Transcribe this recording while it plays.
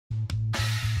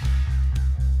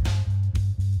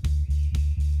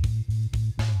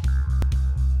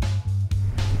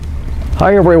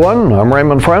Hi everyone, I'm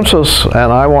Raymond Francis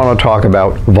and I want to talk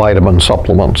about vitamin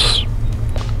supplements.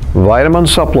 Vitamin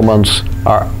supplements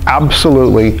are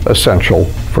absolutely essential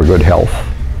for good health.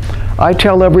 I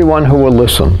tell everyone who will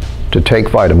listen to take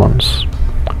vitamins.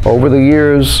 Over the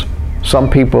years, some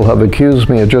people have accused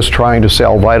me of just trying to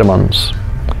sell vitamins.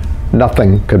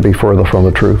 Nothing could be further from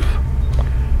the truth.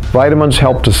 Vitamins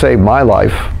helped to save my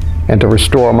life and to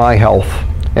restore my health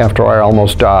after I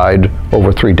almost died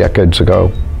over 3 decades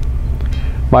ago.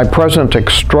 My present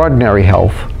extraordinary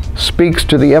health speaks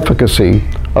to the efficacy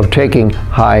of taking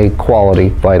high-quality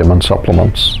vitamin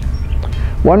supplements.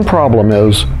 One problem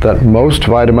is that most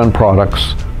vitamin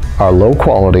products are low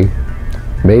quality,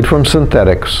 made from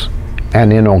synthetics,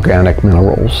 and inorganic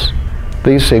minerals.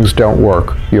 These things don't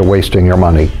work. You're wasting your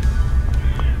money.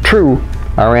 True,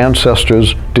 our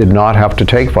ancestors did not have to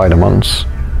take vitamins,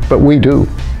 but we do.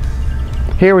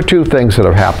 Here are 2 things that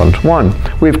have happened.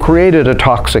 1, we've created a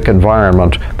toxic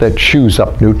environment that chews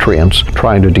up nutrients,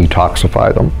 trying to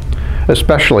detoxify them,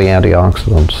 especially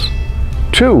antioxidants.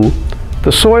 2,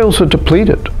 the soils are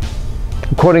depleted.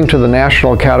 According to the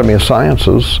National Academy of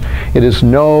Sciences, it is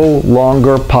no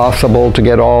longer possible to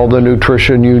get all the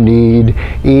nutrition you need,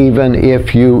 even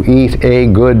if you eat a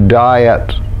good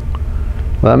diet.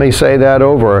 Let me say that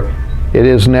over. It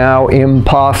is now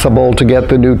impossible to get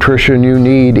the nutrition you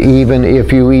need even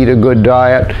if you eat a good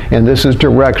diet, and this is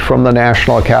direct from the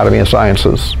National Academy of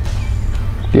Sciences.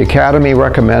 The Academy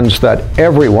recommends that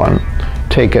everyone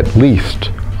take at least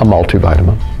a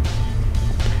multivitamin.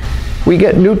 We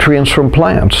get nutrients from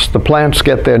plants. The plants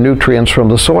get their nutrients from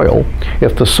the soil.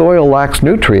 If the soil lacks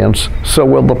nutrients, so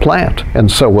will the plant,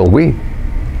 and so will we.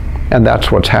 And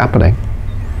that's what's happening.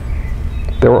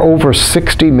 There are over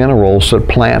 60 minerals that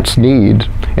plants need,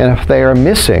 and if they are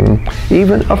missing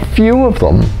even a few of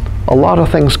them, a lot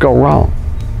of things go wrong.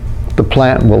 The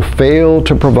plant will fail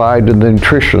to provide the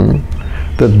nutrition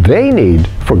that they need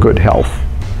for good health.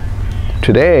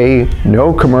 Today,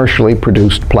 no commercially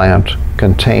produced plant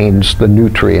contains the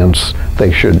nutrients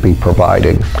they should be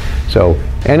providing. So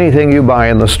anything you buy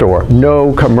in the store,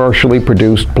 no commercially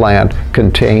produced plant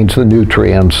contains the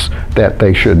nutrients that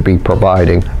they should be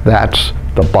providing. That's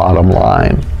the bottom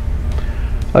line.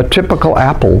 A typical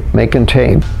apple may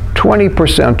contain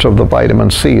 20% of the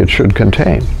vitamin C it should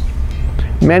contain.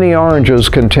 Many oranges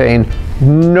contain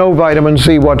no vitamin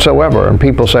C whatsoever, and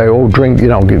people say, oh, drink,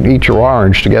 eat your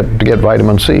orange to get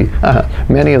vitamin C.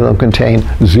 Many of them contain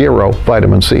 0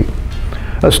 vitamin C.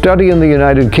 A study in the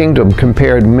United Kingdom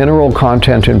compared mineral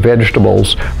content in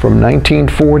vegetables from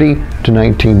 1940 to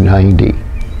 1990.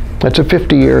 That's a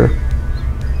 50-year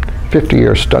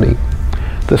study.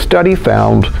 The study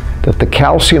found that the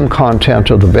calcium content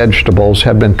of the vegetables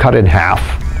had been cut in half.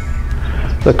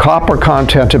 The copper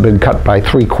content had been cut by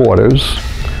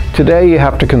 3/4. Today you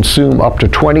have to consume up to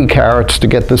 20 carrots to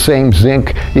get the same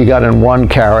zinc you got in 1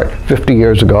 carrot 50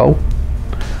 years ago.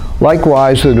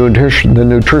 Likewise, the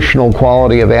nutritional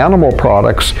quality of animal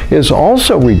products is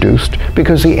also reduced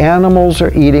because the animals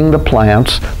are eating the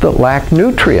plants that lack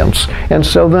nutrients. And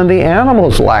so then the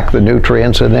animals lack the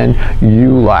nutrients and then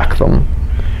you lack them.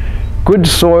 Good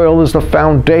soil is the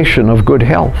foundation of good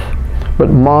health, but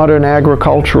modern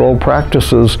agricultural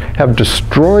practices have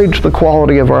destroyed the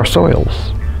quality of our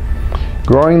soils.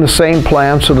 Growing the same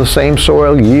plants in the same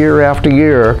soil year after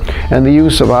year, and the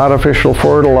use of artificial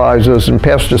fertilizers and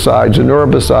pesticides and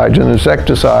herbicides and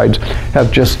insecticides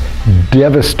have just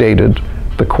devastated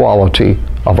the quality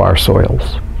of our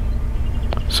soils.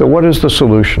 So what is the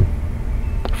solution?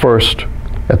 First,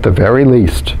 at the very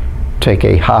least, take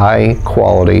a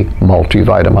high-quality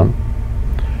multivitamin.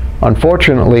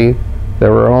 Unfortunately,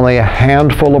 there are only a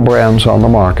handful of brands on the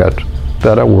market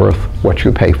that are worth what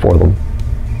you pay for them.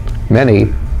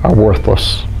 Many are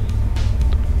worthless.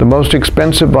 The most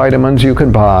expensive vitamins you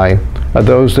can buy are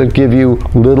those that give you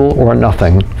little or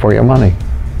nothing for your money.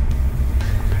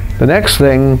 The next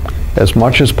thing, as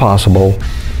much as possible,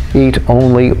 eat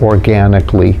only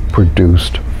organically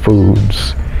produced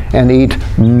foods. And eat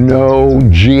no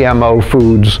GMO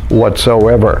foods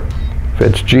whatsoever. If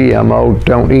it's GMO,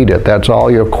 don't eat it. That's all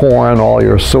your corn, all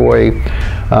your soy.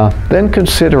 Then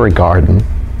consider a garden.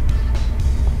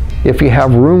 If you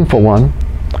have room for one.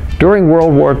 During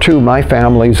World War II, my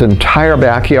family's entire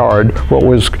backyard,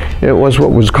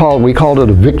 we called it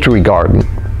a victory garden.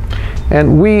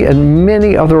 And we and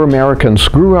many other Americans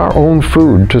grew our own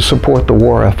food to support the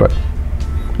war effort.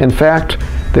 In fact,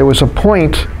 there was a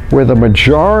point where the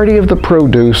majority of the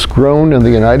produce grown in the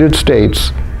United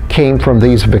States came from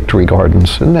these victory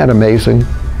gardens. Isn't that amazing?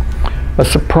 A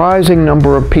surprising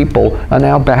number of people are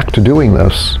now back to doing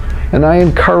this, and I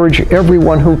encourage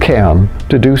everyone who can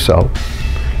to do so.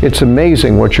 It's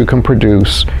amazing what you can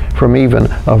produce from even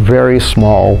a very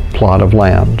small plot of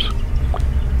land.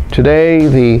 Today,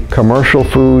 the commercial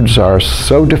foods are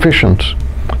so deficient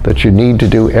that you need to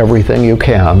do everything you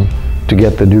can to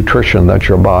get the nutrition that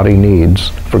your body needs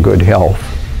for good health.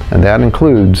 And that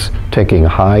includes taking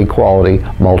high-quality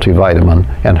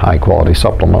multivitamin and high-quality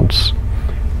supplements.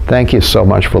 Thank you so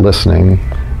much for listening,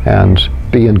 and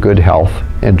be in good health.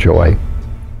 Enjoy.